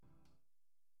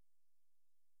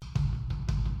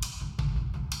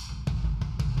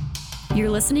You're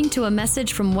listening to a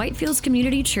message from Whitefields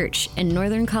Community Church in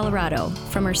Northern Colorado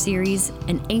from our series,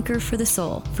 An Anchor for the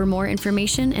Soul. For more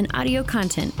information and audio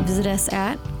content, visit us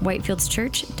at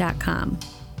whitefieldschurch.com.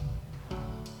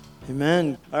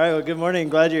 Amen. All right, well, good morning.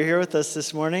 Glad you're here with us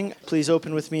this morning. Please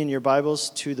open with me in your Bibles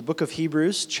to the book of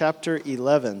Hebrews, chapter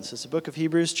 11. So it's the book of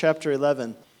Hebrews, chapter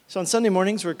 11. So on Sunday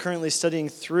mornings, we're currently studying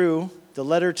through the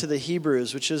letter to the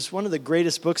Hebrews, which is one of the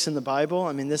greatest books in the Bible.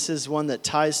 I mean, this is one that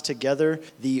ties together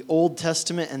the Old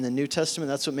Testament and the New Testament.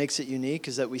 That's what makes it unique,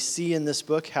 is that we see in this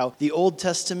book how the Old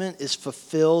Testament is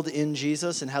fulfilled in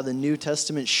Jesus and how the New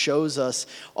Testament shows us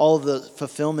all of the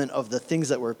fulfillment of the things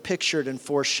that were pictured and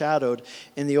foreshadowed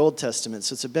in the Old Testament.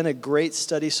 So it's been a great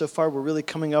study so far. We're really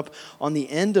coming up on the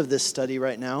end of this study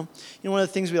right now. You know, one of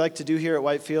the things we like to do here at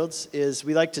Whitefields is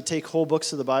we like to take whole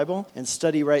books of the Bible and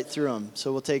study right through them.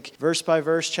 So we'll take verse by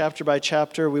verse, chapter by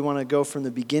chapter. We want to go from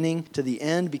the beginning to the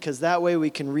end, because that way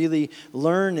we can really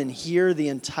learn and hear the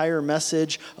entire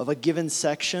message of a given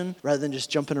section rather than just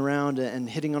jumping around and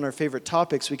hitting on our favorite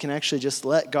topics. We can actually just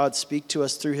let God speak to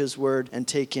us through His Word and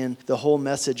take in the whole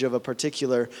message of a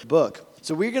particular book.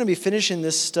 So we're going to be finishing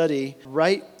this study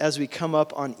right as we come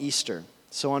up on Easter.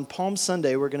 So on Palm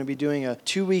Sunday, we're going to be doing a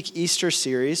 2-week Easter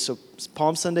series. So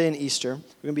Palm Sunday and Easter,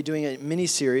 we're going to be doing a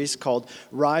mini-series called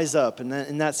Rise Up. And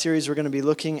in that series, we're going to be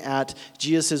looking at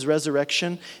Jesus'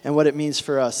 resurrection and what it means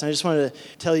for us. And I just wanted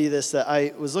to tell you this, that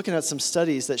I was looking at some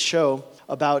studies that show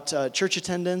about church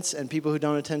attendance and people who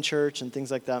don't attend church and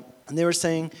things like that. And they were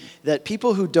saying that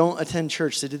people who don't attend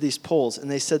church, they did these polls, and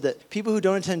they said that people who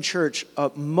don't attend church,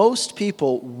 most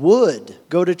people would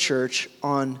go to church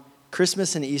on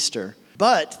Christmas and Easter.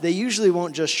 But they usually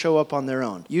won't just show up on their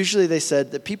own. Usually they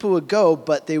said that people would go,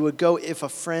 but they would go if a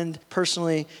friend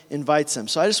personally invites them.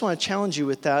 So I just want to challenge you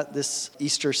with that this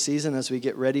Easter season as we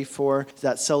get ready for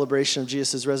that celebration of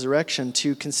Jesus' resurrection,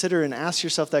 to consider and ask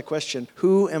yourself that question: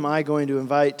 who am I going to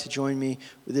invite to join me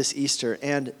with this Easter?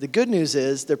 And the good news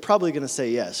is they're probably going to say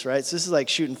yes, right? So this is like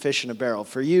shooting fish in a barrel.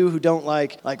 For you who don't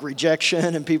like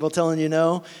rejection and people telling you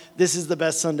no, this is the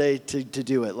best Sunday to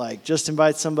do it. Like, just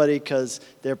invite somebody, because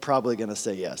they're probably going to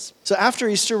say yes. So after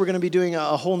Easter, we're going to be doing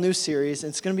a whole new series.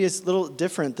 It's going to be a little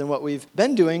different than what we've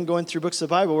been doing, going through books of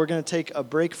the Bible. We're going to take a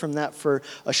break from that for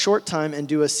a short time and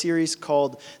do a series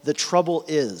called The Trouble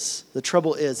Is. The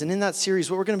Trouble Is. And in that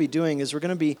series, what we're going to be doing is we're going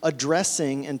to be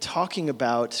addressing and talking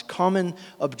about common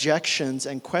objections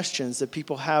and questions that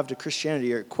people have to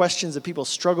Christianity, or questions that people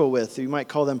struggle with. You might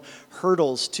call them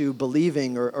hurdles to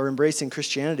believing or embracing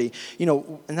Christianity. You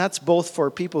know, and that's both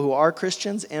for people who are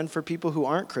Christians and for people who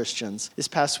aren't Christians. This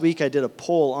past week, I did a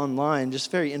poll online,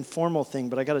 just very informal thing,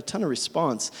 but I got a ton of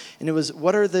response. And it was,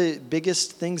 what are the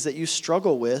biggest things that you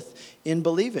struggle with in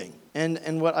believing?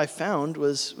 And what I found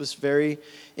was very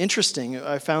interesting.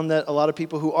 I found that a lot of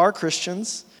people who are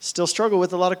Christians still struggle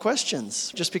with a lot of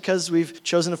questions. Just because we've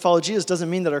chosen to follow Jesus doesn't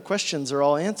mean that our questions are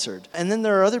all answered. And then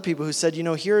there are other people who said, you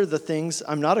know, here are the things,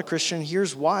 I'm not a Christian,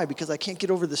 here's why, because I can't get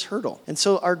over this hurdle. And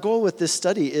so our goal with this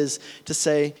study is to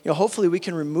say, you know, hopefully we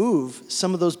can remove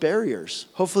some of those barriers.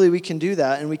 Hopefully we can do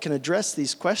that, and we can address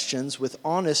these questions with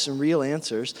honest and real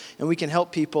answers, and we can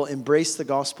help people embrace the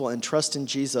gospel and trust in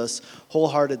Jesus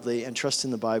wholeheartedly and trust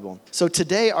in the Bible. So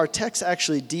today our text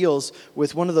actually deals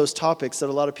with one of those topics that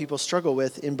a lot of people struggle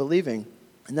with in believing,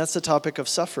 and that's the topic of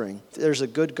suffering. There's a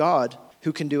good God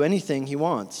who can do anything He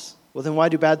wants. Well, then why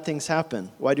do bad things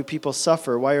happen? Why do people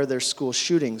suffer? Why are there school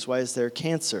shootings? Why is there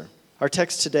cancer? Our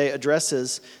text today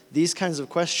addresses these kinds of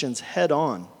questions head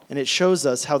on, and it shows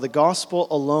us how the gospel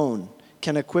alone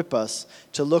can equip us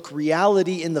to look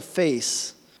reality in the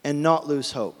face and not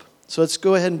lose hope. So let's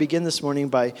go ahead and begin this morning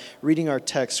by reading our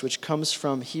text, which comes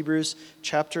from Hebrews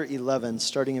chapter 11,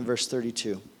 starting in verse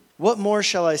 32. What more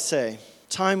shall I say?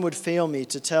 Time would fail me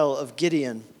to tell of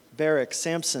Gideon, Barak,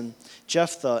 Samson,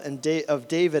 Jephthah, and of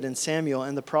David and Samuel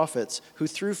and the prophets, who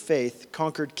through faith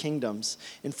conquered kingdoms,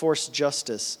 enforced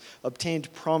justice,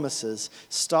 obtained promises,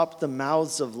 stopped the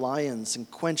mouths of lions,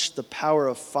 and quenched the power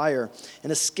of fire,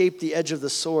 and escaped the edge of the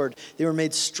sword. They were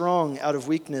made strong out of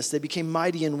weakness. They became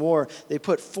mighty in war. They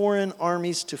put foreign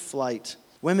armies to flight.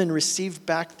 Women received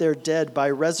back their dead by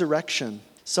resurrection.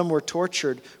 Some were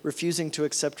tortured, refusing to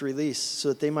accept release, so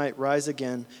that they might rise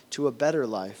again to a better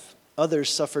life.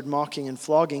 Others suffered mocking and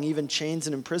flogging, even chains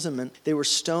and imprisonment. They were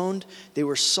stoned. They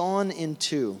were sawn in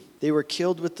two. They were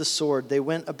killed with the sword. They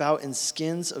went about in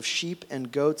skins of sheep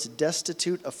and goats,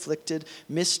 destitute, afflicted,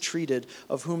 mistreated,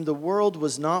 of whom the world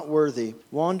was not worthy,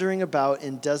 wandering about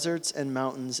in deserts and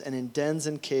mountains and in dens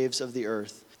and caves of the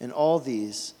earth. And all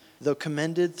these, though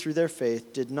commended through their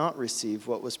faith, did not receive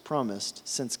what was promised,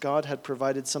 since God had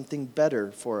provided something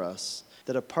better for us,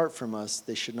 that apart from us,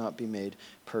 they should not be made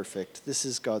perfect. This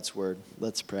is God's word.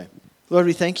 Let's pray. Lord,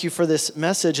 we thank you for this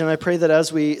message, and I pray that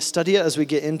as we study it, as we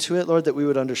get into it, Lord, that we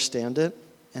would understand it,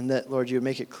 and that, Lord, you would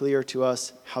make it clear to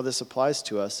us how this applies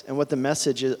to us and what the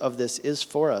message of this is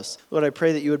for us. Lord, I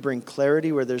pray that you would bring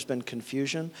clarity where there's been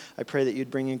confusion. I pray that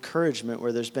you'd bring encouragement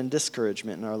where there's been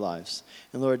discouragement in our lives.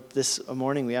 And Lord, this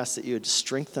morning we ask that you would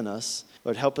strengthen us.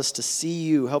 Lord, help us to see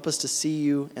you. Help us to see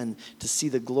you and to see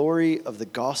the glory of the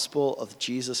gospel of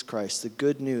Jesus Christ, the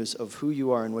good news of who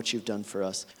you are and what you've done for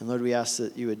us. And Lord, we ask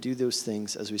that you would do those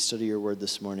things as we study your word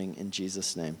this morning in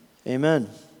Jesus' name. Amen.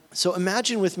 So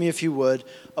imagine with me, if you would,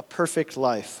 a perfect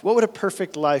life. What would a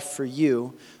perfect life for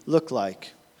you look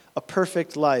like? A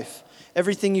perfect life.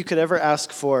 Everything you could ever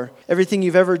ask for, everything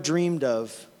you've ever dreamed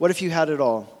of. What if you had it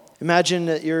all? Imagine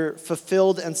that you're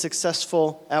fulfilled and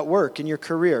successful at work in your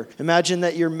career. Imagine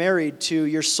that you're married to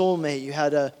your soulmate. You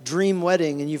had a dream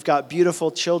wedding and you've got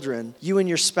beautiful children. You and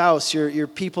your spouse, you're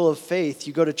people of faith.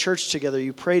 You go to church together.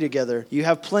 You pray together. You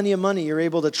have plenty of money. You're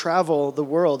able to travel the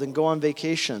world and go on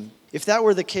vacation. If that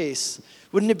were the case,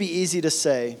 wouldn't it be easy to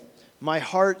say, my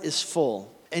heart is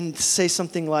full, and say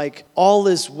something like, all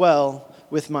is well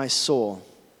with my soul?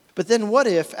 But then what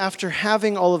if, after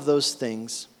having all of those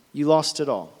things, you lost it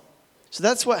all? So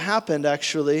that's what happened,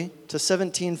 actually, to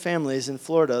 17 families in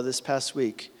Florida this past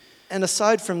week. And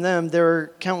aside from them, there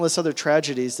are countless other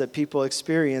tragedies that people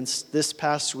experienced this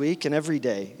past week and every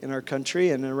day in our country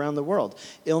and around the world.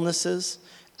 Illnesses,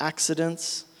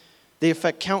 accidents, they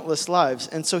affect countless lives.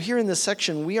 And so here in this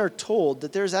section, we are told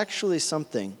that there's actually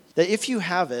something that if you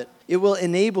have it, it will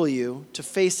enable you to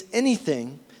face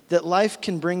anything that life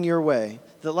can bring your way,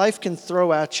 that life can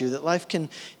throw at you, that life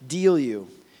can deal you,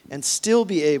 and still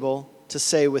be able to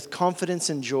say with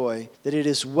confidence and joy that it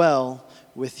is well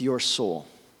with your soul.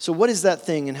 So what is that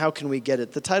thing and how can we get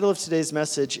it? The title of today's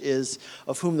message is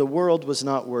Of Whom the World Was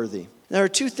Not Worthy. There are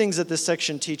two things that this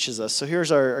section teaches us. So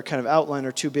here's our kind of outline,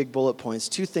 our two big bullet points,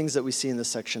 two things that we see in this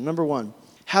section. Number one,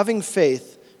 having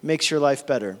faith makes your life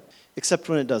better, except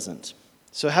when it doesn't.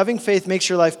 So having faith makes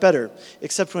your life better,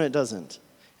 except when it doesn't.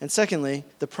 And secondly,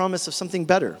 the promise of something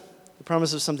better. The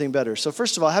promise of something better. So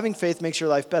first of all, having faith makes your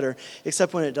life better,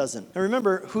 except when it doesn't. Now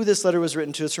remember who this letter was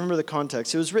written to. Let's remember the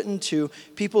context. It was written to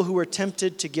people who were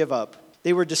tempted to give up.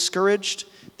 They were discouraged.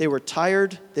 They were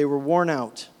tired. They were worn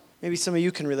out. Maybe some of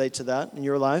you can relate to that in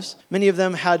your lives. Many of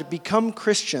them had become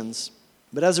Christians,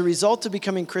 but as a result of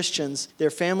becoming Christians, their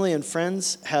family and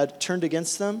friends had turned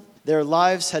against them. Their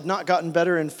lives had not gotten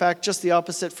better. In fact, just the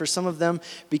opposite. For some of them,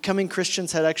 becoming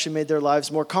Christians had actually made their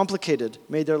lives more complicated,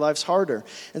 made their lives harder.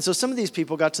 And so some of these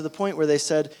people got to the point where they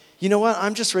said, you know what,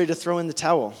 I'm just ready to throw in the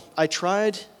towel. I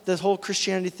tried the whole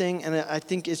Christianity thing, and I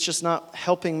think it's just not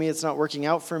helping me. It's not working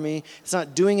out for me. It's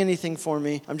not doing anything for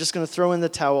me. I'm just going to throw in the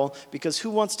towel, because who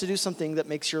wants to do something that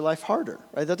makes your life harder,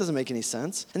 right? That doesn't make any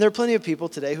sense. And there are plenty of people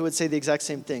today who would say the exact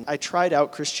same thing. I tried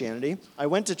out Christianity. I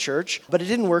went to church, but it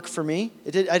didn't work for me.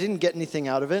 I didn't get anything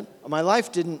out of it. My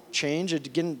life didn't change.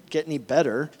 It didn't get any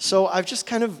better. So I've just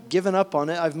kind of given up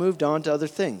on it. I've moved on to other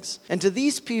things. And to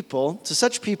these people, to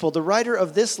such people, the writer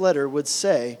of this letter would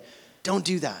say, don't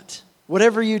do that.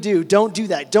 Whatever you do, don't do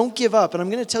that. Don't give up. And I'm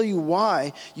going to tell you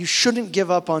why you shouldn't give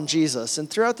up on Jesus. And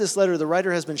throughout this letter, the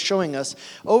writer has been showing us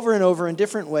over and over in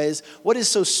different ways what is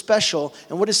so special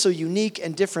and what is so unique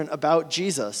and different about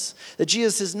Jesus. That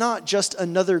Jesus is not just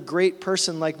another great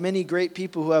person like many great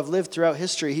people who have lived throughout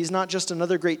history. He's not just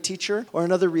another great teacher or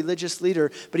another religious leader,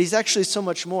 but he's actually so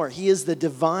much more. He is the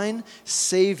divine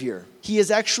Savior. He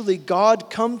is actually God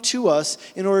come to us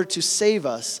in order to save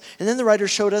us. And then the writer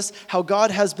showed us how God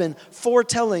has been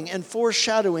foretelling and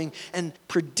foreshadowing and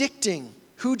predicting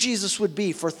who Jesus would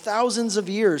be for thousands of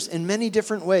years in many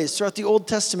different ways throughout the Old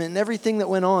Testament and everything that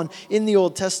went on in the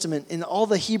Old Testament. In all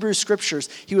the Hebrew scriptures,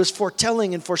 he was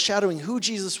foretelling and foreshadowing who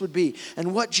Jesus would be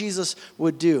and what Jesus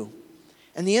would do.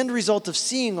 And the end result of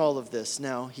seeing all of this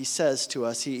now, he says to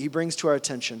us, he brings to our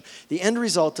attention, the end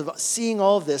result of seeing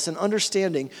all of this and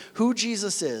understanding who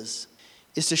Jesus is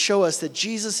to show us that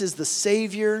Jesus is the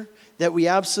Savior that we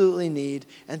absolutely need.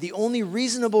 And the only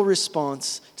reasonable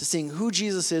response to seeing who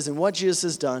Jesus is and what Jesus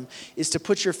has done is to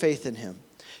put your faith in him.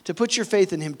 To put your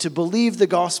faith in him, to believe the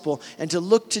gospel, and to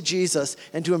look to Jesus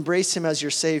and to embrace him as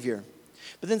your Savior.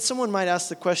 But then someone might ask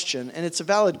the question, and it's a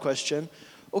valid question,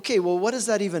 okay, well, what does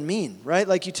that even mean, right?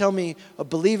 Like you tell me,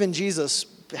 believe in Jesus,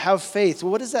 have faith.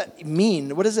 Well, what does that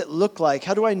mean? What does it look like?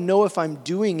 How do I know if I'm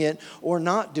doing it or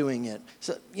not doing it?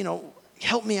 So,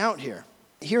 help me out here.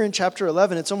 Here in chapter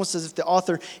 11, it's almost as if the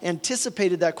author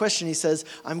anticipated that question. He says,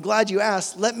 I'm glad you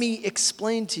asked. Let me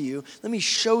explain to you, let me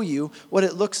show you what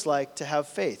it looks like to have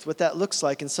faith, what that looks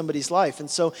like in somebody's life. And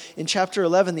so in chapter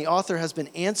 11, the author has been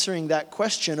answering that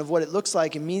question of what it looks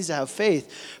like and means to have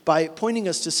faith by pointing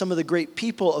us to some of the great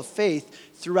people of faith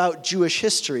throughout Jewish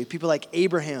history, people like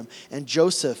Abraham and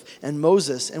Joseph and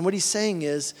Moses. And what he's saying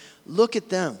is, look at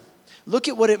them. Look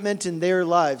at what it meant in their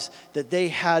lives that they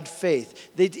had faith.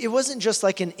 It wasn't just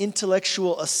like an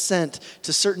intellectual assent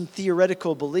to certain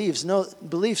theoretical beliefs. No,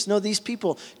 these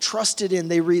people trusted in,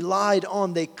 they relied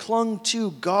on, they clung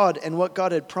to God and what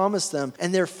God had promised them.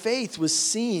 And their faith was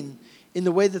seen in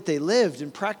the way that they lived, in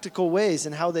practical ways,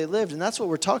 and how they lived. And that's what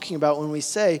we're talking about when we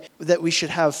say that we should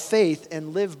have faith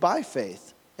and live by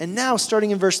faith. And now,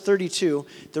 starting in verse 32,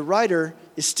 the writer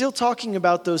is still talking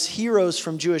about those heroes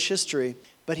from Jewish history,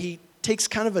 but he takes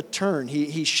kind of a turn.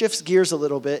 He shifts gears a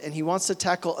little bit, and he wants to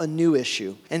tackle a new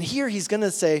issue. And here he's going to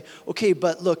say, okay,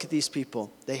 but look at these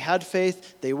people. They had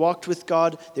faith. They walked with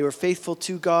God. They were faithful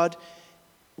to God.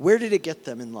 Where did it get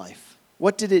them in life?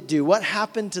 What did it do? What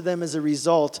happened to them as a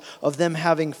result of them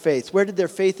having faith? Where did their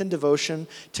faith and devotion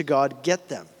to God get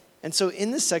them? And so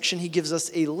in this section, he gives us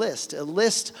a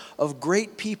list of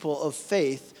great people of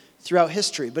faith throughout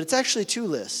history. But it's actually two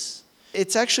lists.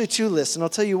 And I'll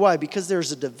tell you why. Because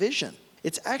there's a division.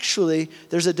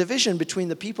 There's a division between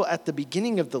the people at the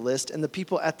beginning of the list and the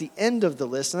people at the end of the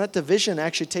list. And that division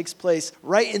actually takes place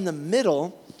right in the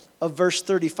middle of verse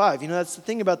 35. You know, that's the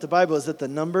thing about the Bible, is that the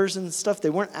numbers and stuff,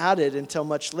 they weren't added until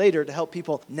much later to help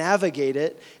people navigate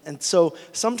it. And so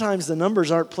sometimes the numbers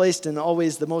aren't placed in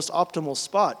always the most optimal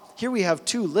spot. Here we have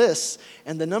two lists,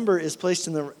 and the number is placed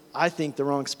in the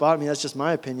wrong spot. I mean, that's just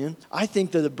my opinion. I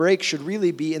think that the break should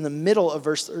really be in the middle of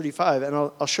verse 35, and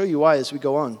I'll show you why as we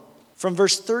go on. From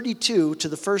verse 32 to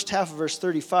the first half of verse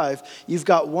 35, you've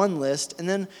got one list, and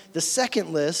then the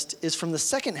second list is from the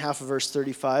second half of verse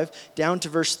 35 down to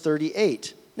verse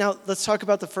 38. Now, let's talk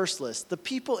about the first list. The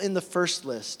people in the first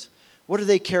list, what are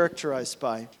they characterized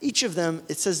by? Each of them,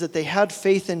 it says that they had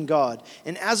faith in God,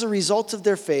 and as a result of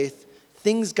their faith,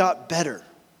 things got better.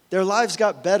 Their lives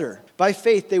got better. By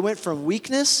faith, they went from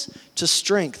weakness to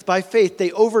strength. By faith,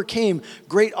 they overcame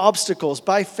great obstacles.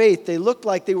 By faith, they looked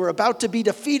like they were about to be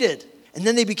defeated. And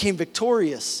then they became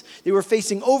victorious. They were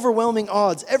facing overwhelming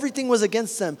odds. Everything was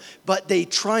against them, but they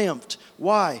triumphed.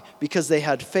 Why? Because they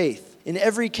had faith. In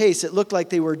every case, it looked like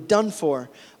they were done for.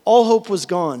 All hope was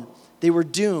gone. They were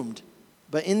doomed.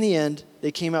 But in the end,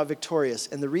 they came out victorious.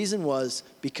 And the reason was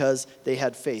because they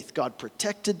had faith. God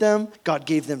protected them. God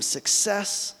gave them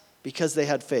success because they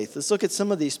had faith. Let's look at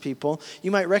some of these people.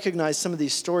 You might recognize some of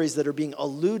these stories that are being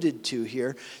alluded to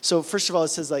here. So first of all, it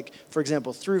says, like, for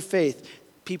example, through faith,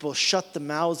 people shut the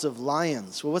mouths of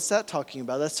lions. Well, what's that talking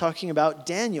about? That's talking about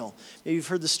Daniel. Maybe you've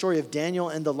heard the story of Daniel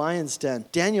and the lion's den.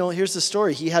 Daniel, here's the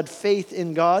story. He had faith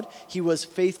in God. He was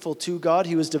faithful to God.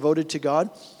 He was devoted to God.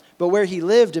 But where he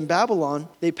lived in Babylon,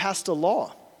 they passed a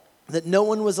law that no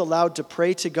one was allowed to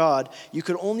pray to God. You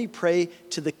could only pray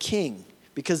to the king,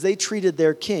 because they treated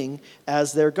their king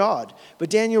as their God. But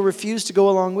Daniel refused to go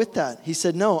along with that. He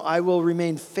said, no, I will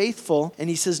remain faithful. And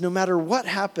he says, no matter what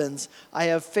happens, I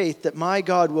have faith that my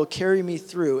God will carry me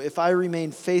through if I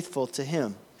remain faithful to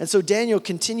him. And so Daniel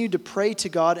continued to pray to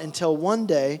God until one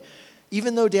day,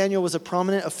 even though Daniel was a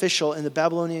prominent official in the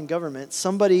Babylonian government,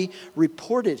 somebody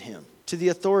reported him to the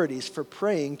authorities for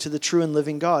praying to the true and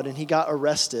living God. And he got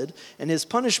arrested. And his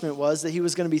punishment was that he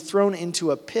was going to be thrown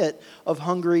into a pit of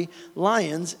hungry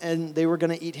lions, and they were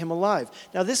going to eat him alive.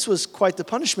 Now, this was quite the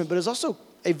punishment, but it was also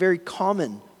a very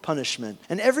common punishment.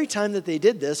 And every time that they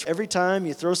did this, every time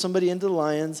you throw somebody into the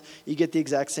lions, you get the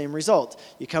exact same result.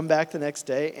 You come back the next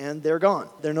day, and they're gone.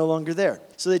 They're no longer there.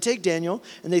 So they take Daniel,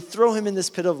 and they throw him in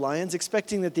this pit of lions,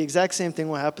 expecting that the exact same thing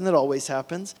will happen that always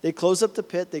happens. They close up the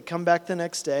pit. They come back the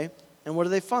next day. And what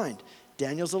do they find?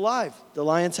 Daniel's alive. The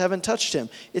lions haven't touched him.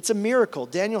 It's a miracle.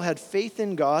 Daniel had faith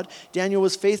in God. Daniel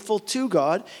was faithful to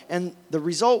God. And the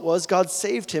result was God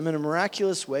saved him in a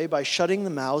miraculous way by shutting the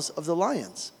mouths of the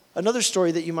lions. Another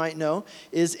story that you might know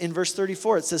is in verse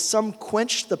 34. It says, some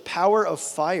quenched the power of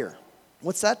fire.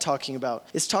 What's that talking about?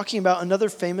 It's talking about another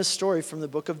famous story from the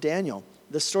book of Daniel.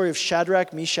 The story of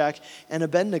Shadrach, Meshach, and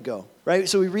Abednego, right?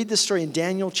 So we read this story in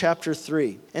Daniel chapter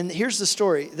 3. And here's the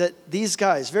story that these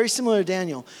guys, very similar to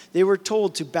Daniel, they were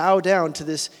told to bow down to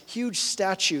this huge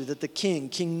statue that the king,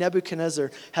 King Nebuchadnezzar,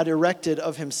 had erected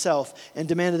of himself and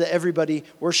demanded that everybody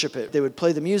worship it. They would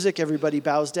play the music, everybody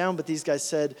bows down, but these guys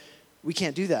said, We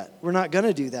can't do that. We're not going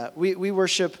to do that. We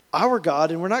worship our God,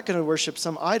 and we're not going to worship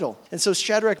some idol. And so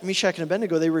Shadrach, Meshach, and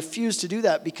Abednego, they refused to do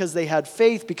that because they had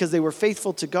faith, because they were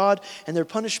faithful to God, and their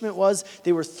punishment was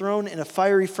they were thrown in a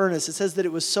fiery furnace. It says that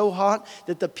it was so hot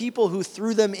that the people who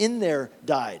threw them in there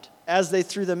died as they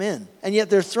threw them in. And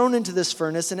yet they're thrown into this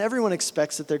furnace, and everyone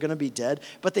expects that they're going to be dead,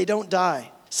 but they don't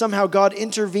die. Somehow God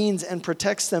intervenes and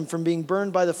protects them from being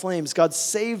burned by the flames. God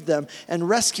saved them and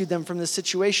rescued them from this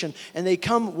situation, and they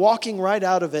come walking right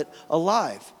out of it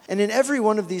alive. And in every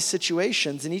one of these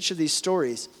situations, in each of these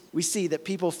stories, we see that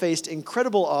people faced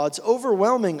incredible odds,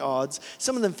 overwhelming odds.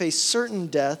 Some of them faced certain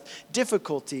death,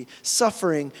 difficulty,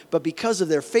 suffering, but because of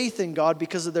their faith in God,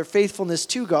 because of their faithfulness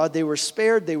to God, they were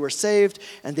spared, they were saved,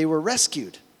 and they were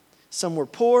rescued. Some were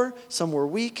poor, some were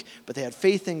weak, but they had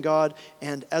faith in God,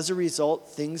 and as a result,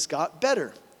 things got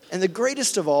better. And the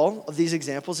greatest of all of these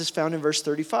examples is found in verse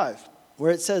 35,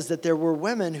 where it says that there were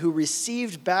women who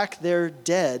received back their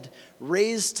dead,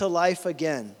 raised to life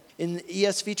again. In the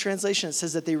ESV translation, it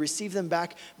says that they received them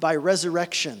back by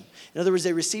resurrection. In other words,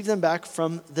 they received them back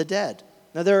from the dead.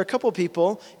 Now, there are a couple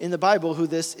people in the Bible who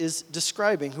this is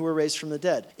describing, who were raised from the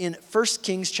dead. In 1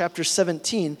 Kings chapter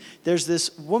 17, there's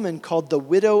this woman called the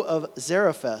widow of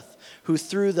Zarephath, who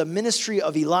through the ministry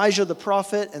of Elijah the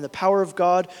prophet and the power of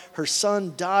God, her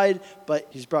son died, but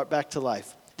he's brought back to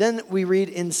life. Then we read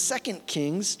in 2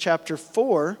 Kings chapter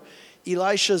 4,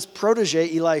 Elisha's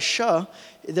protege, Elisha,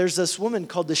 there's this woman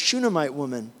called the Shunammite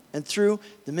woman. And through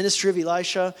the ministry of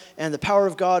Elisha and the power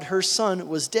of God, her son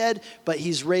was dead, but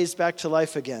he's raised back to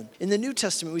life again. In the New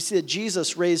Testament, we see that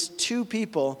Jesus raised two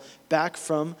people back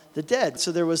from the dead.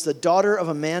 So there was the daughter of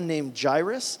a man named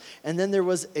Jairus, and then there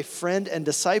was a friend and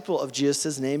disciple of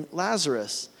Jesus named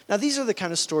Lazarus. Now, these are the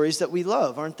kind of stories that we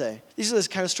love, aren't they? These are the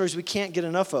kind of stories we can't get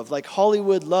enough of. Like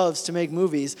Hollywood loves to make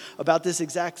movies about this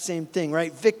exact same thing,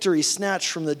 right? Victory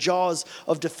snatched from the jaws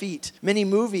of defeat. Many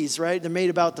movies, right? They're made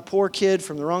about the poor kid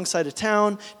from the wrong side of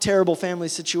town, terrible family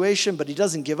situation, but he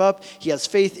doesn't give up. He has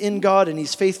faith in God, and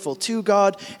he's faithful to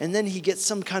God. And then he gets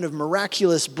some kind of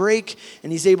miraculous break,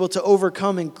 and he's able to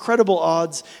overcome incredible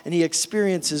odds, and he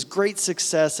experiences great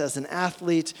success as an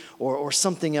athlete or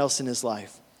something else in his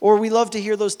life. Or we love to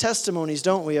hear those testimonies,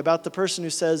 don't we, about the person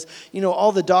who says,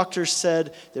 all the doctors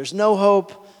said, there's no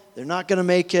hope, they're not going to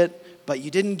make it, but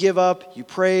you didn't give up, you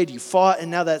prayed, you fought,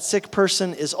 and now that sick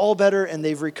person is all better, and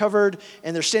they've recovered,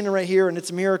 and they're standing right here, and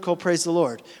it's a miracle, praise the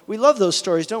Lord. We love those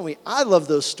stories, don't we? I love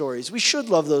those stories. We should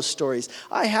love those stories.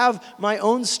 I have my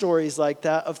own stories like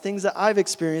that of things that I've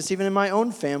experienced, even in my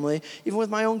own family, even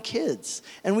with my own kids.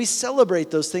 And we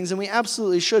celebrate those things, and we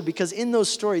absolutely should, because in those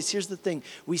stories, here's the thing,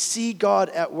 we see God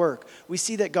at work. We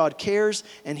see that God cares,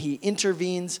 and he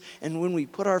intervenes, and when we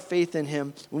put our faith in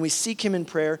him, when we seek him in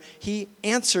prayer, he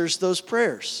answers those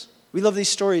prayers. We love these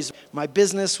stories. My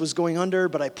business was going under,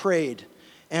 but I prayed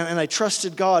and I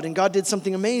trusted God, and God did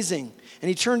something amazing, and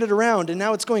he turned it around, and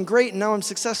now it's going great, and now I'm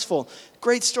successful.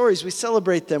 Great stories. We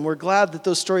celebrate them. We're glad that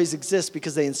those stories exist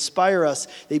because they inspire us.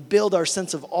 They build our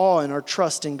sense of awe and our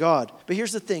trust in God. But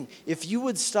here's the thing. If you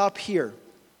would stop here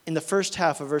in the first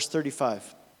half of verse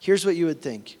 35, here's what you would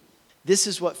think. This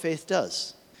is what faith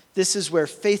does. This is where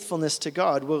faithfulness to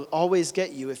God will always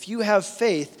get you. If you have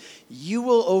faith, you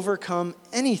will overcome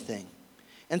anything,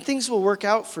 and things will work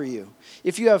out for you.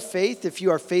 If you have faith, if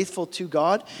you are faithful to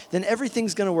God, then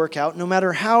everything's going to work out, no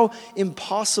matter how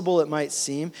impossible it might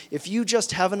seem. If you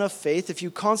just have enough faith, if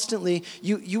you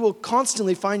will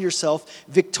constantly find yourself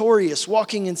victorious,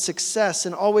 walking in success,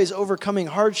 and always overcoming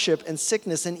hardship and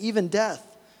sickness and even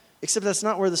death. Except that's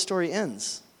not where the story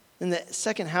ends. In the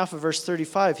second half of verse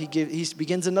 35, he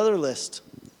begins another list.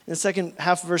 In the second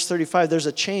half of verse 35, there's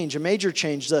a change, a major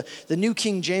change. The New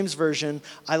King James Version,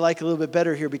 I like a little bit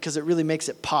better here because it really makes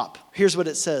it pop. Here's what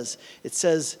it says. It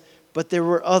says, but there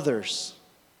were others.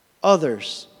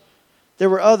 There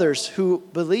were others who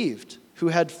believed, who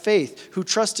had faith, who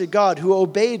trusted God, who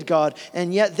obeyed God,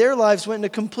 and yet their lives went in a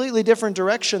completely different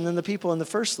direction than the people in the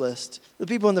first list. The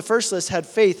people in the first list had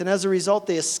faith, and as a result,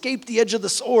 they escaped the edge of the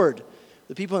sword.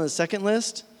 The people in the second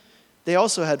list, they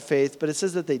also had faith, but it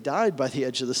says that they died by the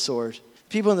edge of the sword. The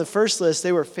people in the first list,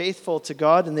 they were faithful to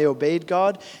God and they obeyed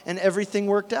God, and everything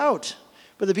worked out.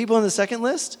 But the people in the second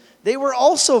list, they were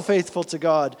also faithful to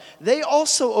God. They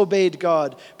also obeyed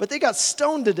God, but they got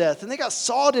stoned to death and they got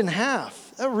sawed in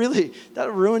half. That'll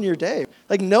ruin your day.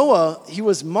 Like Noah, he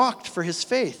was mocked for his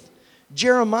faith.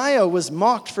 Jeremiah was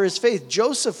mocked for his faith.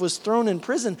 Joseph was thrown in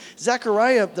prison.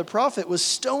 Zechariah, the prophet, was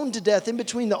stoned to death in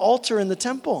between the altar and the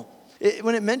temple.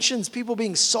 When it mentions people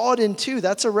being sawed in two,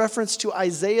 that's a reference to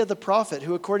Isaiah the prophet,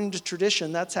 who according to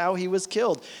tradition, that's how he was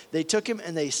killed. They took him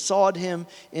and they sawed him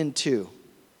in two.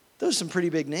 Those are some pretty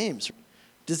big names.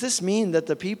 Does this mean that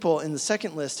the people in the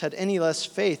second list had any less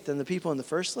faith than the people in the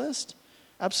first list?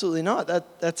 Absolutely not.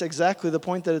 That's exactly the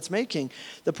point that it's making.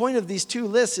 The point of these two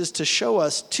lists is to show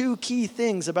us two key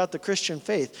things about the Christian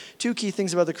faith. Two key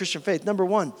things about the Christian faith. Number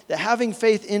one, that having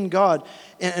faith in God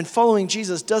and following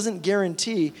Jesus doesn't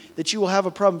guarantee that you will have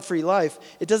a problem-free life.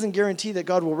 It doesn't guarantee that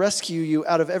God will rescue you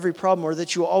out of every problem or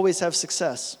that you will always have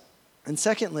success. And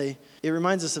secondly, it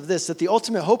reminds us of this, that the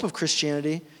ultimate hope of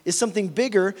Christianity is something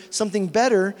bigger, something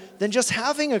better than just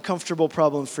having a comfortable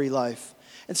problem-free life.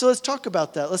 And so let's talk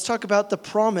about that. Let's talk about the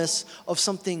promise of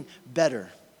something better.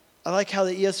 I like how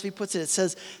the ESV puts it. It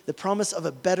says the promise of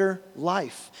a better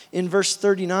life. In verse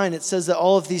 39, it says that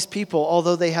all of these people,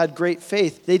 although they had great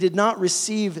faith, they did not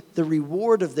receive the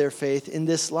reward of their faith in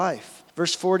this life.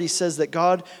 Verse 40 says that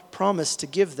God promised to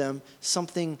give them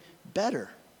something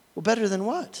better. Well, better than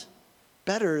what?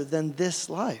 Better than this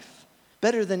life.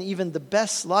 Better than even the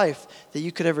best life that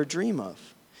you could ever dream of.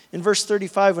 In verse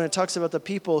 35, when it talks about the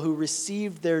people who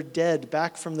received their dead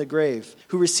back from the grave,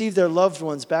 who received their loved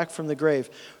ones back from the grave,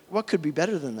 what could be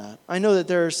better than that? I know that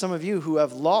there are some of you who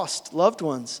have lost loved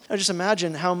ones. Now just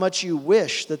imagine how much you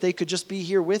wish that they could just be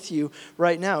here with you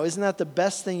right now. Isn't that the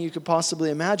best thing you could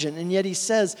possibly imagine? And yet he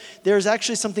says there's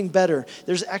actually something better.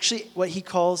 There's actually what he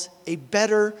calls a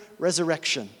better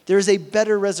resurrection. There's a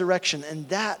better resurrection, and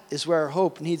that is where our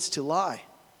hope needs to lie.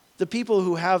 The people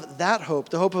who have that hope,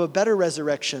 the hope of a better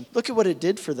resurrection, look at what it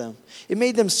did for them. It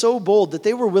made them so bold that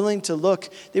they were willing to look,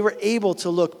 they were able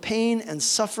to look pain and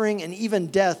suffering and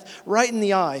even death right in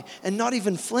the eye and not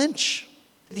even flinch.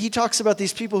 He talks about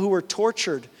these people who were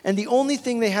tortured, and the only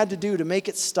thing they had to do to make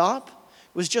it stop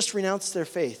was just renounce their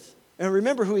faith. And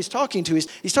remember who he's talking to.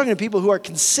 He's talking to people who are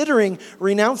considering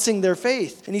renouncing their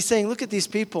faith. And he's saying, look at these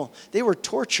people. They were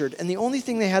tortured, and the only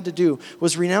thing they had to do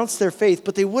was renounce their faith,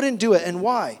 but they wouldn't do it. And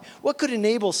why? What could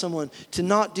enable someone to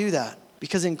not do that?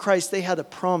 Because in Christ, they had a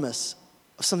promise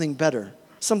of something better,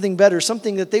 something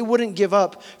that they wouldn't give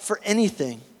up for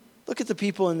anything. Look at the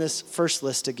people in this first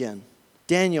list again.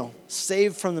 Daniel,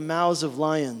 saved from the mouths of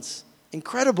lions.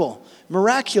 Incredible,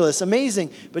 miraculous, amazing.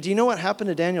 But do you know what happened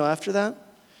to Daniel after that?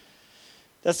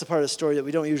 That's the part of the story that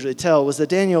we don't usually tell, was that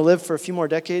Daniel lived for a few more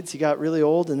decades. He got really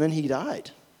old, and then he died.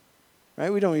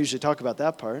 Right? We don't usually talk about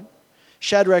that part.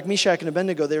 Shadrach, Meshach, and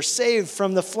Abednego, they're saved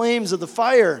from the flames of the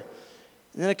fire.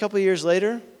 And then a couple of years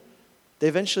later, they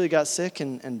eventually got sick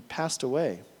and passed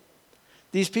away.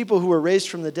 These people who were raised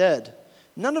from the dead,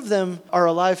 none of them are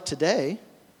alive today.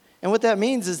 And what that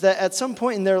means is that at some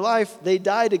point in their life, they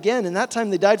died again, and that time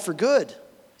they died for good.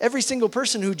 Every single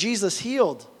person who Jesus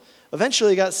healed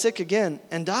eventually got sick again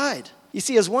and died. You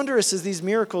see, as wondrous as these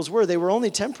miracles were, they were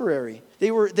only temporary. They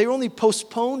only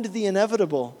postponed the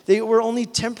inevitable. They were only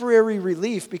temporary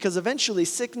relief because eventually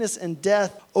sickness and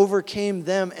death overcame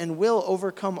them and will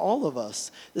overcome all of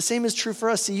us. The same is true for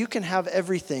us. See, you can have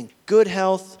everything. Good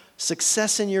health,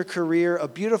 success in your career, a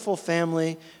beautiful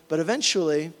family, but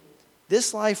eventually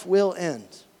this life will end.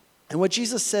 And what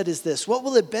Jesus said is this: what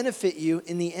will it benefit you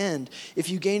in the end if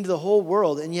you gained the whole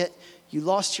world and yet you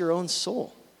lost your own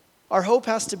soul? Our hope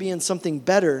has to be in something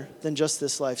better than just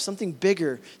this life, something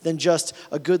bigger than just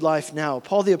a good life now.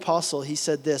 Paul the Apostle, he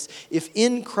said this: if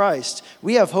in Christ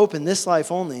we have hope in this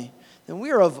life only, then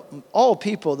we are of all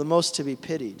people the most to be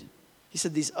pitied. He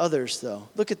said these others, though,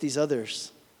 look at these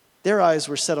others. Their eyes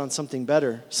were set on something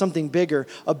better, something bigger,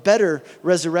 a better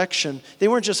resurrection. They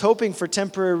weren't just hoping for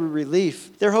temporary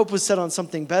relief. Their hope was set on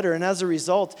something better. And as a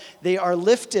result, they are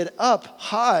lifted up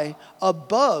high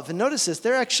above. And notice this,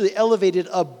 they're actually elevated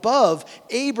above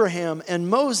Abraham and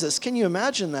Moses. Can you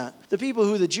imagine that? The people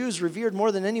who the Jews revered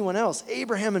more than anyone else,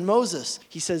 Abraham and Moses.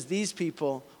 He says these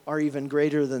people are even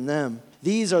greater than them.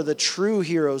 These are the true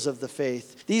heroes of the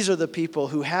faith. These are the people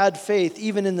who had faith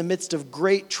even in the midst of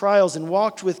great trials and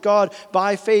walked with God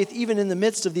by faith even in the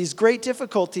midst of these great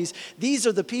difficulties. These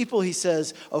are the people, he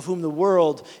says, of whom the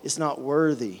world is not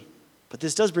worthy. But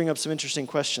this does bring up some interesting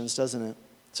questions, doesn't it?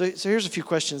 So here's a few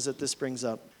questions that this brings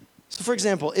up. So for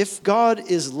example, if God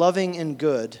is loving and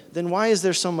good, then why is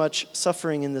there so much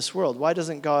suffering in this world? Why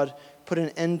doesn't God put an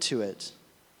end to it?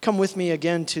 Come with me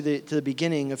again to the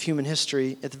beginning of human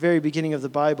history, at the very beginning of the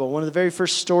Bible. One of the very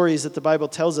first stories that the Bible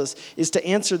tells us is to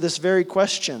answer this very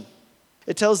question.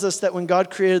 It tells us that when God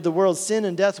created the world, sin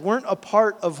and death weren't a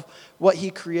part of what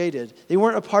he created. They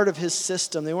weren't a part of his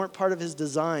system. They weren't part of his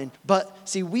design. But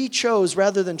see, we chose,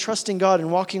 rather than trusting God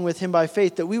and walking with him by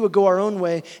faith, that we would go our own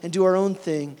way and do our own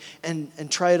thing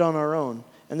and try it on our own.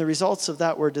 And the results of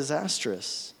that were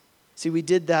disastrous. See, we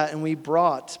did that, and we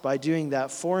brought, by doing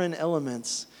that, foreign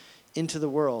elements into the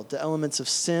world. The elements of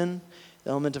sin, the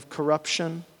element of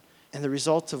corruption, and the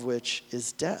result of which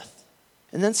is death.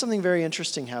 And then something very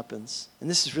interesting happens. And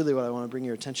this is really what I want to bring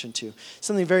your attention to.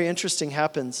 Something very interesting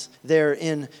happens there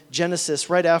in Genesis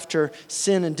right after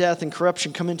sin and death and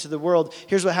corruption come into the world.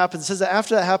 Here's what happens. It says that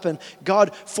after that happened,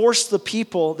 God forced the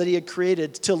people that he had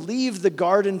created to leave the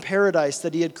garden paradise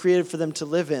that he had created for them to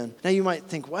live in. Now you might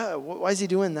think, wow, why is he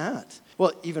doing that?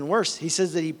 Well, even worse, he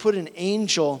says that he put an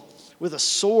angel with a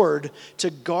sword to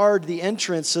guard the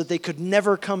entrance so that they could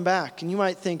never come back. And you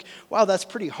might think, wow, that's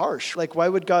pretty harsh. Like, why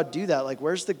would God do that? Like,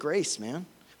 where's the grace, man?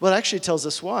 Well, it actually tells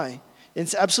us why.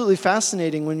 It's absolutely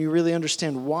fascinating when you really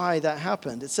understand why that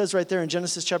happened. It says right there in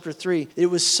Genesis chapter 3, it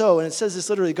was so, and it says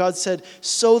this literally, God said,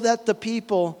 so that the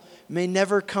people may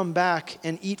never come back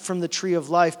and eat from the tree of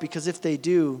life, because if they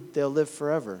do, they'll live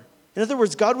forever. In other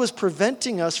words, God was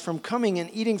preventing us from coming and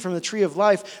eating from the tree of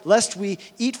life, lest we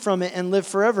eat from it and live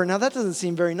forever. Now, that doesn't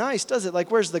seem very nice, does it? Like,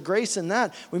 where's the grace in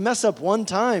that? We mess up one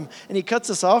time, and he cuts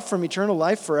us off from eternal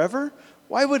life forever?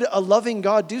 Why would a loving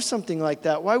God do something like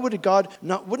that? Why would God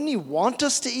not? Wouldn't he want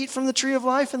us to eat from the tree of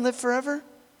life and live forever?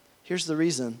 Here's the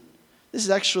reason. This is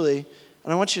actually,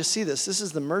 and I want you to see this, this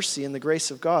is the mercy and the grace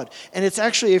of God. And it's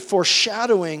actually a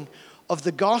foreshadowing of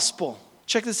the gospel.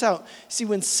 Check this out. See,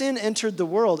 when sin entered the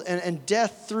world and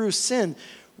death through sin,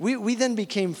 we then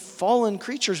became fallen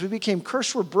creatures. We became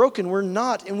cursed. We're broken. We're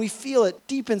not, and we feel it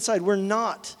deep inside. We're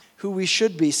not who we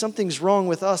should be. Something's wrong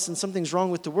with us and something's wrong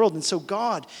with the world. And so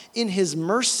God, in his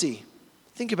mercy,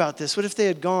 think about this. What if they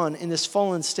had gone in this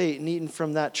fallen state and eaten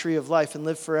from that tree of life and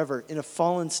lived forever in a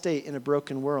fallen state in a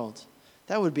broken world?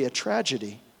 That would be a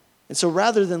tragedy. And so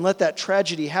rather than let that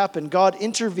tragedy happen, God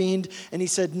intervened and he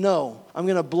said, no, I'm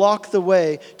going to block the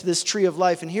way to this tree of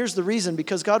life. And here's the reason,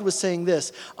 because God was saying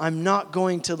this, I'm not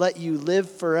going to let you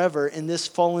live forever in this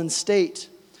fallen state.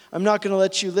 I'm not going to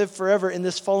let you live forever in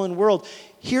this fallen world.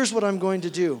 Here's what I'm going to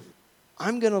do.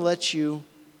 I'm going to let you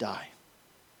die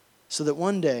so that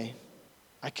one day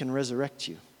I can resurrect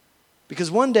you. Because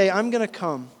one day I'm going to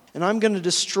come and I'm going to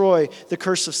destroy the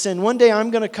curse of sin. One day I'm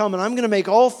going to come and I'm going to make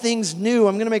all things new.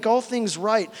 I'm going to make all things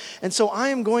right. And so I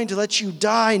am going to let you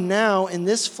die now in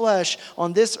this flesh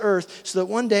on this earth so that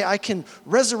one day I can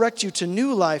resurrect you to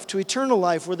new life, to eternal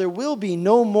life, where there will be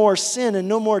no more sin and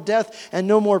no more death and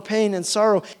no more pain and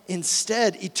sorrow.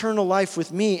 Instead, eternal life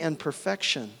with me and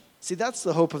perfection. See, that's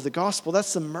the hope of the gospel.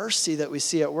 That's the mercy that we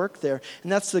see at work there. And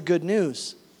that's the good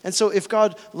news. And so if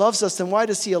God loves us, then why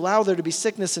does he allow there to be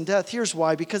sickness and death? Here's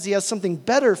why. Because he has something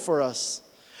better for us.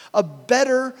 A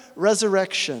better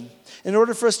resurrection. In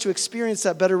order for us to experience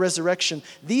that better resurrection,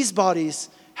 these bodies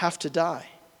have to die.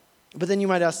 But then you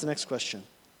might ask the next question.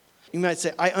 You might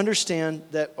say, I understand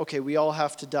that, okay, we all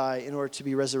have to die in order to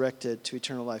be resurrected to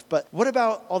eternal life. But what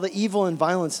about all the evil and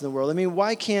violence in the world? I mean,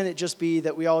 why can't it just be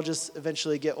that we all just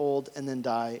eventually get old and then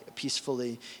die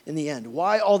peacefully in the end?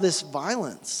 Why all this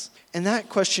violence? And that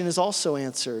question is also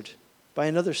answered by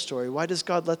another story. Why does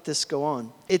God let this go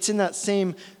on? It's in that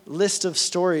same list of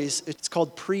stories. It's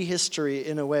called prehistory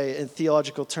in a way, in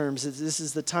theological terms. This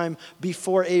is the time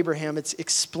before Abraham. It's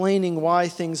explaining why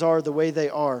things are the way they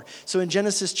are. So in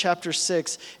Genesis chapter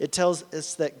 6, it tells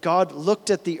us that God looked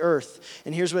at the earth.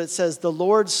 And here's what it says. The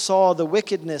Lord saw the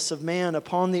wickedness of man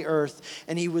upon the earth,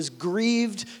 and he was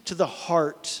grieved to the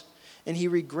heart, and he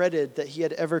regretted that he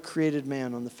had ever created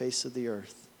man on the face of the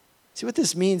earth. See, what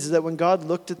this means is that when God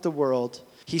looked at the world,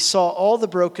 he saw all the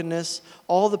brokenness,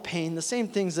 all the pain, the same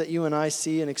things that you and I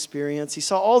see and experience. He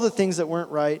saw all the things that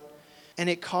weren't right, and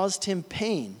it caused him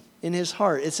pain in his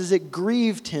heart. It says it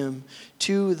grieved him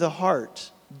to the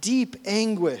heart. Deep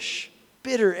anguish,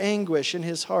 bitter anguish in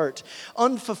his heart.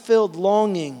 Unfulfilled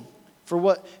longing for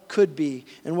what could be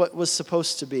and what was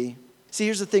supposed to be. See,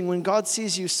 here's the thing. When God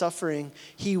sees you suffering,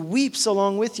 he weeps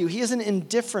along with you. He isn't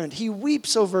indifferent. He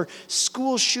weeps over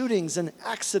school shootings and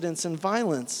accidents and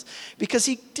violence because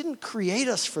he didn't create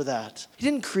us for that. He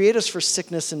didn't create us for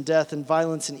sickness and death and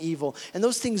violence and evil. And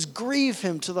those things grieve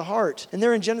him to the heart. And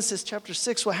there in Genesis chapter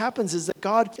 6, what happens is that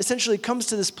God essentially comes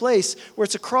to this place where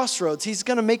it's a crossroads. He's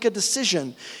going to make a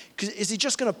decision. Is he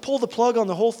just going to pull the plug on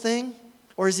the whole thing,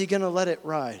 or is he going to let it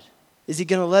ride? Is he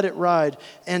going to let it ride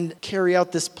and carry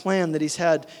out this plan that he's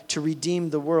had to redeem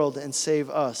the world and save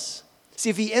us? See,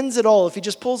 if he ends it all, if he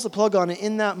just pulls the plug on it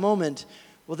in that moment,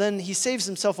 well, then he saves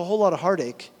himself a whole lot of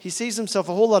heartache. He saves himself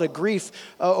a whole lot of grief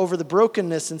over the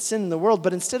brokenness and sin in the world.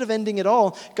 But instead of ending it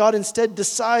all, God instead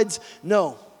decides,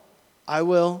 no, I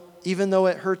will, even though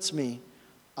it hurts me,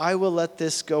 I will let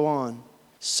this go on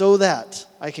so that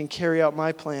I can carry out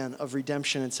my plan of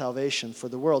redemption and salvation for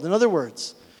the world. In other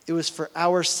words, it was for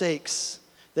our sakes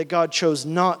that God chose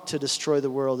not to destroy the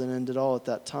world and end it all at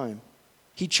that time.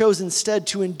 He chose instead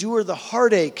to endure the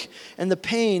heartache and the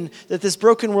pain that this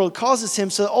broken world causes him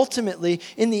so that ultimately,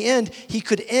 in the end, he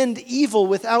could end evil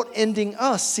without ending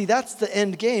us. See, that's the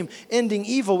end game, ending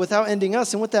evil without ending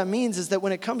us. And what that means is that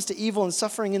when it comes to evil and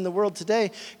suffering in the world today,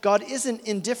 God isn't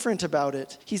indifferent about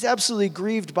it. He's absolutely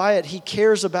grieved by it. He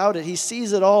cares about it. He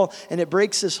sees it all, and it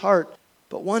breaks his heart.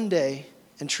 But one day,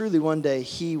 and truly one day,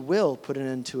 he will put an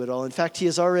end to it all. In fact, he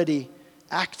has already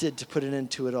acted to put an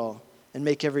end to it all and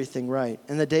make everything right.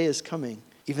 And the day is coming,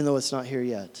 even though it's not here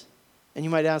yet. And you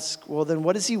might ask, well, then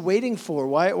what is he waiting for?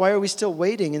 Why are we still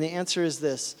waiting? And the answer is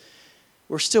this.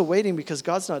 We're still waiting because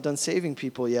God's not done saving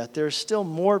people yet. There are still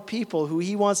more people who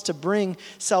he wants to bring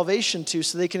salvation to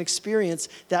so they can experience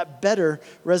that better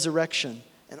resurrection.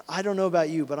 And I don't know about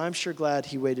you, but I'm sure glad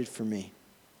he waited for me.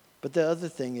 But the other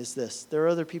thing is this. There are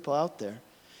other people out there.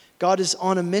 God is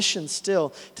on a mission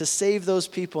still to save those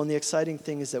people, and the exciting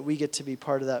thing is that we get to be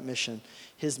part of that mission,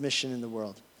 his mission in the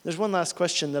world. There's one last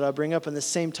question that I'll bring up on the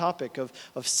same topic of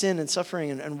sin and suffering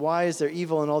and why is there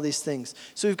evil and all these things.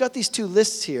 So we've got these two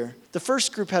lists here. The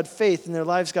first group had faith and their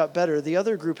lives got better. The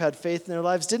other group had faith and their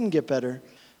lives didn't get better.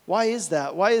 Why is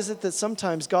that? Why is it that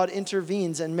sometimes God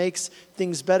intervenes and makes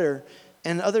things better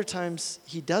and other times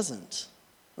he doesn't?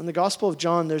 In the Gospel of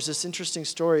John, there's this interesting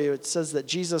story. It says that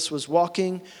Jesus was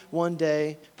walking one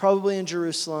day, probably in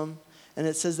Jerusalem, and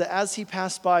it says that as he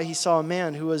passed by, he saw a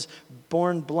man who was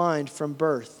born blind from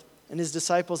birth. And his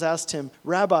disciples asked him,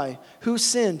 "Rabbi, who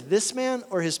sinned, this man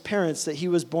or his parents, that he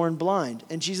was born blind?"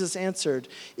 And Jesus answered,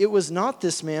 "It was not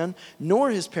this man, nor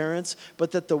his parents,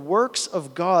 but that the works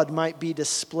of God might be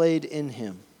displayed in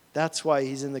him." That's why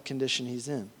he's in the condition he's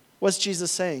in. What's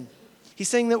Jesus saying? He's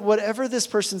saying that whatever this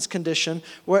person's condition,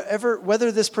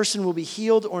 whether this person will be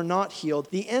healed or not healed,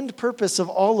 the end purpose of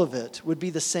all of it would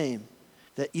be the same.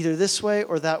 That either this way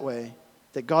or that way,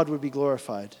 that God would be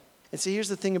glorified. And so here's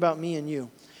the thing about me and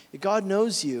you. God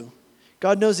knows you.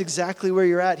 God knows exactly where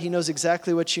you're at. He knows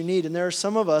exactly what you need. And there are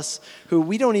some of us who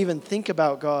we don't even think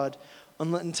about God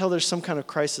until there's some kind of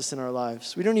crisis in our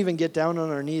lives. We don't even get down on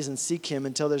our knees and seek him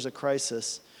until there's a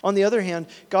crisis. On the other hand,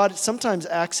 God sometimes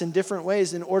acts in different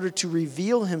ways in order to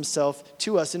reveal himself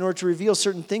to us, in order to reveal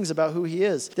certain things about who he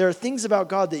is. There are things about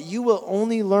God that you will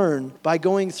only learn by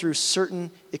going through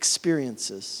certain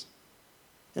experiences.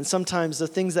 And sometimes the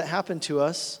things that happen to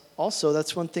us, also,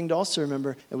 that's one thing to also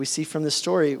remember that we see from this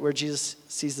story where Jesus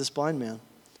sees this blind man.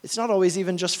 It's not always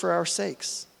even just for our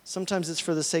sakes. Sometimes it's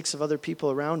for the sakes of other people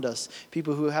around us,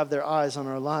 people who have their eyes on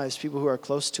our lives, people who are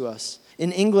close to us.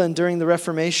 In England, during the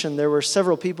Reformation, there were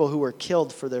several people who were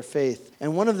killed for their faith.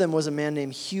 And one of them was a man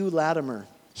named Hugh Latimer.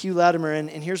 And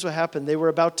here's what happened. They were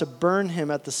about to burn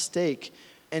him at the stake.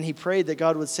 And he prayed that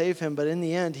God would save him. But in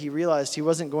the end, he realized he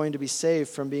wasn't going to be saved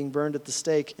from being burned at the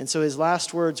stake. And so his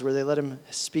last words were, they let him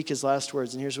speak his last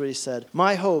words. And here's what he said.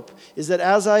 "My hope is that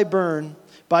as I burn,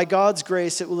 by God's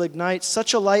grace, it will ignite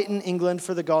such a light in England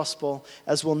for the gospel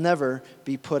as will never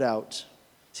be put out."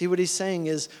 See, what he's saying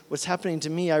is, what's happening to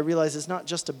me, I realize is not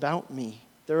just about me.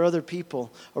 There are other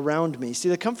people around me. See,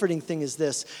 the comforting thing is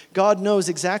this. God knows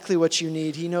exactly what you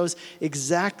need. He knows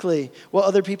exactly what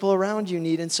other people around you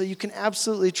need. And so you can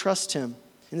absolutely trust him.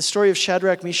 In the story of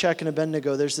Shadrach, Meshach, and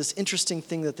Abednego, there's this interesting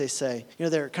thing that they say. You know,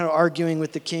 they're kind of arguing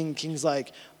with the king. King's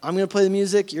like, "I'm going to play the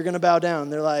music. You're going to bow down."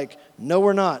 They're like, "No,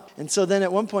 we're not." And so then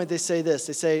at one point they say this.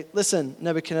 They say, "Listen,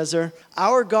 Nebuchadnezzar,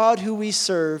 our God who we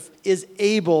serve is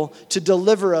able to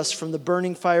deliver us from the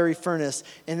burning fiery furnace."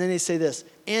 And then they say this,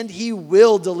 "And he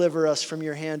will deliver us from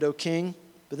your hand, O king."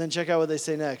 But then check out what they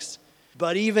say next.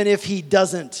 "But even if he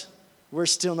doesn't, we're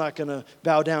still not going to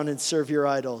bow down and serve your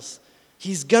idols."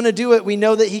 He's going to do it. We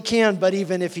know that he can, but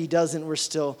even if he doesn't, we're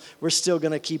still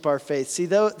going to keep our faith. See,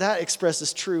 that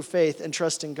expresses true faith and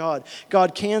trust in God.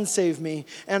 God can save me,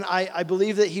 and I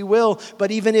believe that he will,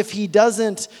 but even if he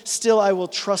doesn't, still I will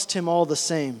trust him all the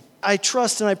same. I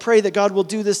trust and I pray that God will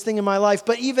do this thing in my life,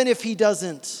 but even if he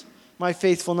doesn't, my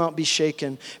faith will not be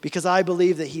shaken because I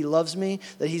believe that he loves me,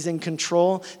 that he's in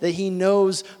control, that he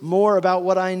knows more about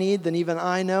what I need than even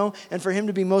I know. And for him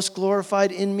to be most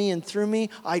glorified in me and through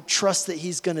me, I trust that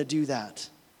he's going to do that.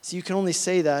 So you can only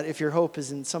say that if your hope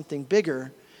is in something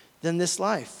bigger than this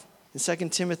life. In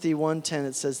 2 Timothy 1:10,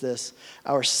 it says this,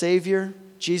 "Our Savior,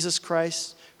 Jesus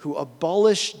Christ, who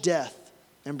abolished death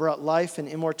and brought life and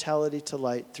immortality to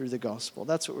light through the gospel."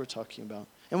 That's what we're talking about.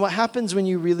 And what happens when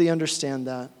you really understand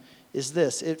that is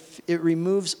this. It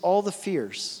removes all the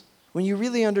fears. When you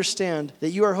really understand that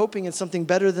you are hoping in something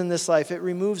better than this life, it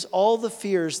removes all the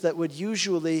fears that would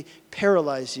usually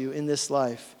paralyze you in this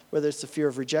life, whether it's the fear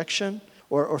of rejection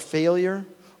or failure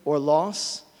or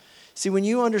loss. See, when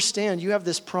you understand you have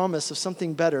this promise of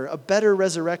something better, a better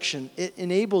resurrection, it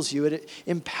enables you, it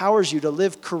empowers you to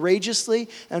live courageously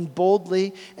and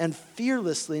boldly and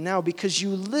fearlessly now because you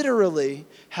literally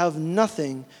have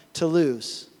nothing to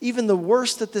lose. Even the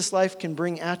worst that this life can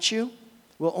bring at you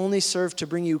will only serve to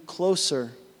bring you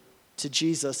closer to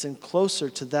Jesus and closer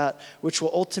to that which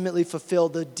will ultimately fulfill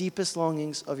the deepest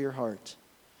longings of your heart.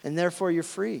 And therefore, you're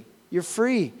free. You're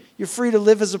free. You're free to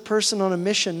live as a person on a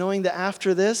mission, knowing that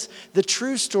after this, the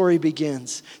true story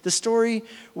begins. The story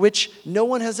which no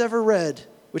one has ever read,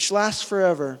 which lasts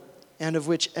forever, and of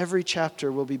which every chapter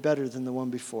will be better than the one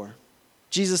before.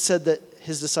 Jesus said that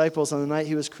his disciples on the night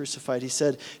he was crucified, he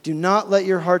said, "Do not let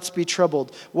your hearts be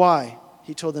troubled." Why?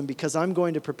 He told them, "Because I'm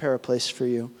going to prepare a place for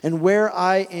you. And where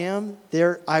I am,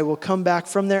 there I will come back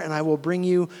from there, and I will bring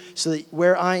you so that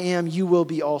where I am, you will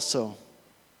be also."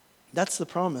 That's the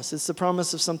promise. It's the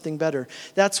promise of something better.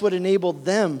 That's what enabled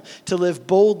them to live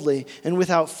boldly and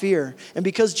without fear. And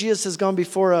because Jesus has gone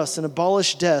before us and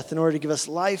abolished death in order to give us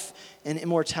life and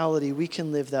immortality, we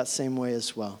can live that same way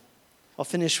as well. I'll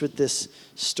finish with this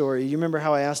story. You remember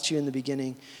how I asked you in the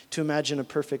beginning to imagine a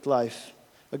perfect life,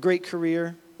 a great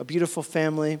career, a beautiful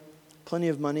family, plenty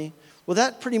of money. Well,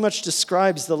 that pretty much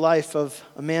describes the life of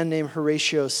a man named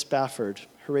Horatio Spafford.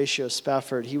 Horatio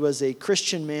Spafford. He was a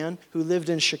Christian man who lived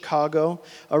in Chicago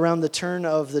around the turn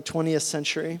of the 20th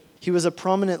century. He was a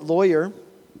prominent lawyer,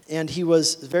 and he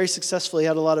was very successful. He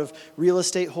had a lot of real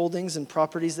estate holdings and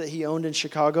properties that he owned in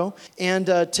Chicago. And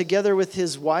together with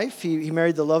his wife, he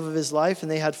married the love of his life, and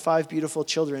they had 5 beautiful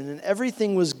children. And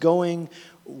everything was going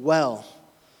well.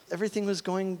 Everything was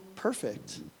going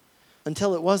perfect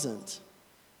until it wasn't.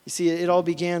 You see, it all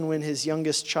began when his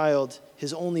youngest child,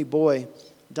 his only boy,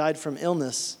 died from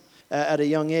illness at a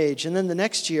young age. And then the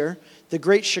next year, the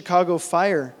Great Chicago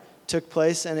Fire took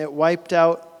place, and it wiped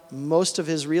out most of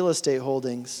his real estate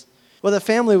holdings. Well, the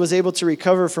family was able to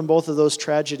recover from both of those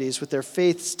tragedies with their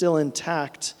faith still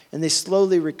intact, and they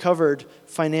slowly recovered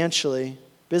financially.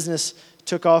 Business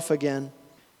took off again.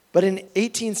 But in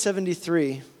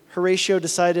 1873, Horatio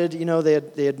decided,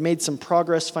 they had made some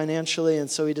progress financially,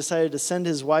 and so he decided to send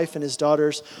his wife and his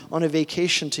daughters on a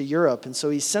vacation to Europe. And so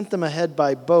he sent them ahead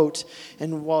by boat,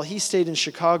 and while he stayed in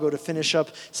Chicago to finish up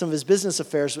some of his business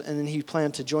affairs, and then he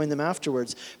planned to join them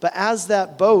afterwards. But as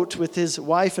that boat with his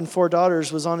wife and 4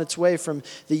 daughters was on its way from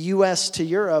the U.S. to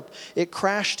Europe, it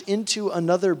crashed into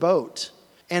another boat,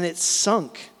 and it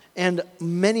sunk. And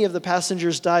many of the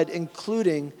passengers died,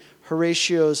 including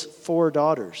Horatio's 4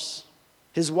 daughters.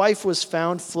 His wife was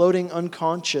found floating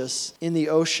unconscious in the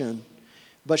ocean,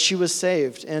 but she was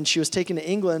saved, and she was taken to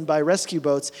England by rescue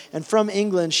boats. And from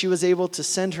England, she was able to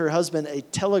send her husband a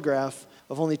telegraph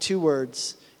of only 2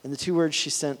 words, and the 2 words she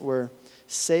sent were,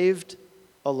 "Saved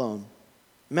alone."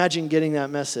 Imagine getting that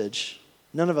message.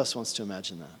 None of us wants to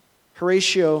imagine that.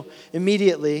 Horatio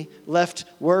immediately left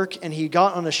work, and he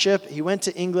got on a ship. He went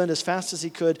to England as fast as he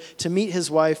could to meet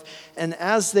his wife. And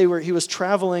as he was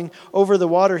traveling over the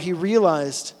water, he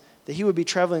realized that he would be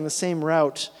traveling the same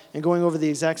route and going over the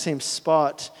exact same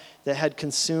spot that had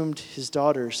consumed his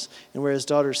daughters and where his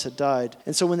daughters had died.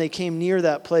 And so when they came near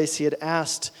that place, he had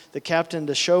asked the captain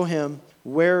to show him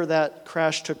where that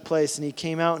crash took place. And he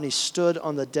came out and he stood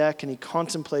on the deck and he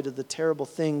contemplated the terrible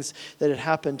things that had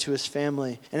happened to his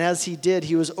family. And as he did,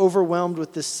 he was overwhelmed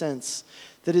with this sense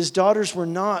that his daughters were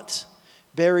not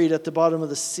buried at the bottom of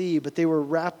the sea, but they were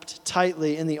wrapped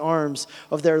tightly in the arms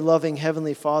of their loving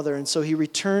Heavenly Father. And so he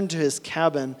returned to his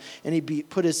cabin and he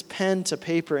put his pen to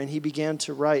paper and he began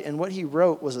to write. And what he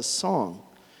wrote was a song,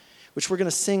 which we're going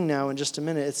to sing now in just a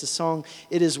minute. It's a song,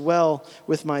 "It Is Well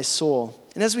With My Soul."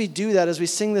 And as we do that, as we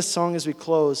sing this song as we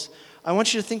close, I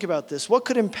want you to think about this. What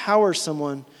could empower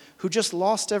someone who just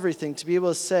lost everything to be able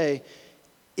to say,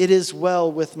 "It is well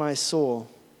with my soul"?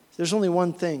 There's only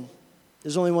one thing.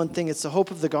 There's only one thing. It's the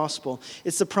hope of the gospel.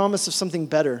 It's the promise of something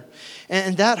better.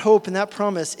 And that hope and that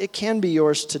promise, it can be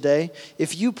yours today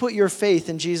if you put your faith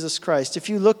in Jesus Christ. If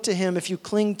you look to him, if you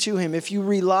cling to him, if you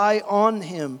rely on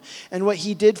him and what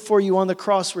he did for you on the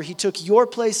cross, where he took your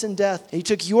place in death and he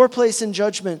took your place in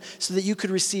judgment so that you could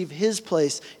receive his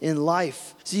place in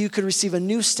life, so you could receive a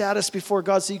new status before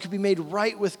God, so you could be made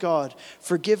right with God,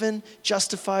 forgiven,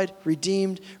 justified,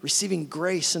 redeemed, receiving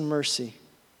grace and mercy.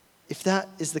 If that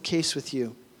is the case with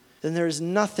you, then there is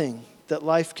nothing that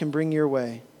life can bring your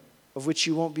way of which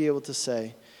you won't be able to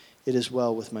say, "It is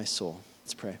well with my soul."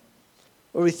 Let's pray.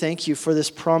 Lord, we thank you for this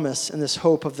promise and this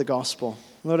hope of the gospel.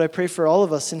 Lord, I pray for all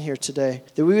of us in here today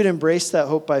that we would embrace that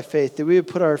hope by faith, that we would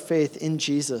put our faith in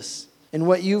Jesus and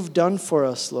what you've done for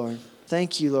us, Lord.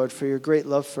 Thank you, Lord, for your great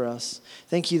love for us.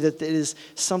 Thank you that it is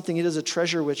a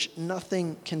treasure which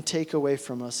nothing can take away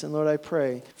from us. And Lord, I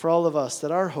pray for all of us that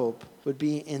our hope would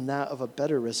be in that of a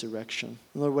better resurrection.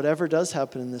 And Lord, whatever does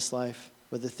happen in this life,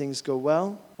 whether things go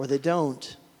well or they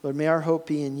don't, Lord, may our hope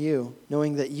be in you,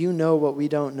 knowing that you know what we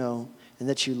don't know and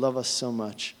that you love us so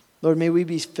much. Lord, may we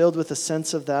be filled with a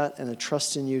sense of that and a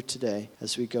trust in you today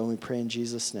as we go. And we pray in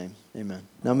Jesus' name. Amen.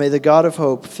 Now may the God of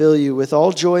hope fill you with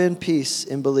all joy and peace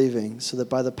in believing, so that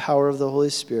by the power of the Holy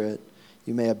Spirit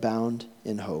you may abound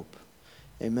in hope.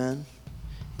 Amen.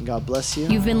 And God bless you.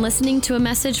 You've been listening to a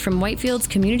message from Whitefields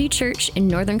Community Church in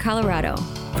Northern Colorado.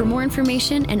 For more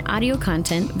information and audio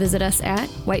content, visit us at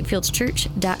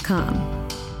whitefieldschurch.com.